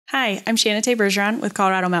Hi, I'm Shannatay Bergeron with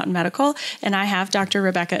Colorado Mountain Medical, and I have Dr.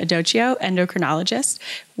 Rebecca Adochio, endocrinologist.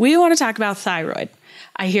 We want to talk about thyroid.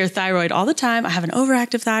 I hear thyroid all the time. I have an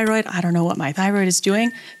overactive thyroid. I don't know what my thyroid is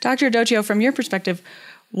doing. Dr. Adochio, from your perspective,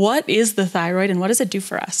 what is the thyroid and what does it do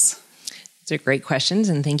for us? Those are great questions,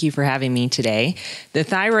 and thank you for having me today. The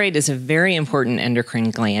thyroid is a very important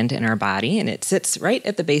endocrine gland in our body, and it sits right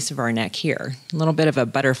at the base of our neck here, a little bit of a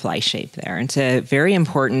butterfly shape there. It's a very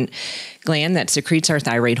important gland that secretes our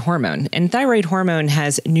thyroid hormone. And thyroid hormone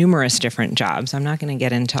has numerous different jobs. I'm not going to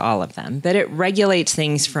get into all of them, but it regulates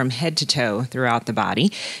things from head to toe throughout the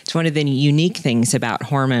body. It's one of the unique things about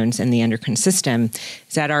hormones in the endocrine system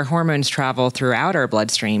is that our hormones travel throughout our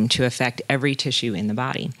bloodstream to affect every tissue in the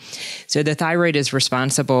body. So the thyroid is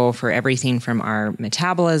responsible for everything from our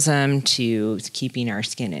metabolism to keeping our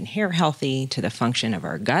skin and hair healthy, to the function of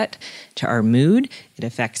our gut, to our mood. It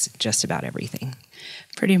affects just about everything.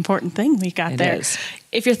 Pretty important thing we got there. It is.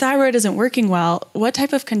 If your thyroid isn't working well, what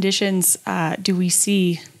type of conditions do we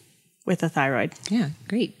see with the thyroid? Yeah,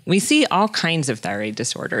 great. We see all kinds of thyroid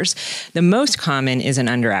disorders. The most common is an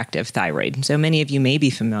underactive thyroid. So many of you may be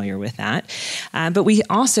familiar with that. But we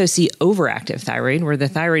also see overactive thyroid, where the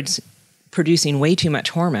thyroid's producing way too much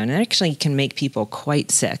hormone. It actually can make people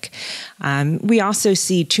quite sick. We also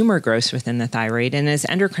see tumor growth within the thyroid. And as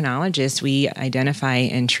endocrinologists, we identify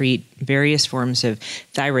and treat various forms of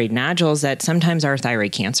thyroid nodules that sometimes are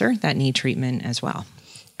thyroid cancer that need treatment as well.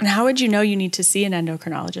 And how would you know you need to see an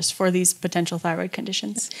endocrinologist for these potential thyroid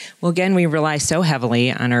conditions? Well, again, we rely so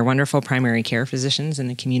heavily on our wonderful primary care physicians in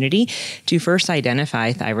the community to first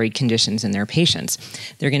identify thyroid conditions in their patients.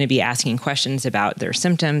 They're going to be asking questions about their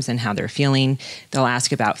symptoms and how they're feeling. They'll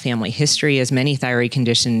ask about family history, as many thyroid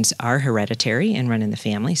conditions are hereditary and run in the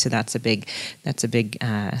family. So that's a big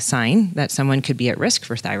sign that someone could be at risk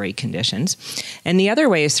for thyroid conditions. And the other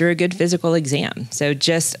way is through a good physical exam. So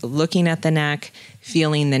just looking at the neck,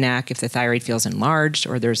 feeling the neck, if the thyroid feels enlarged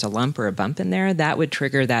or there's a lump or a bump in there, that would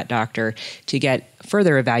trigger that doctor to get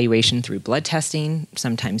further evaluation through blood testing,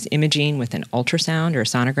 sometimes imaging with an ultrasound or a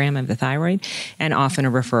sonogram of the thyroid, and often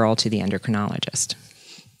a referral to the endocrinologist.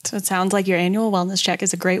 So it sounds like your annual wellness check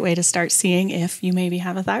is a great way to start seeing if you maybe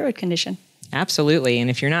have a thyroid condition. Absolutely.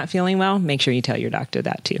 And if you're not feeling well, make sure you tell your doctor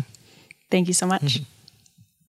that too. Thank you so much.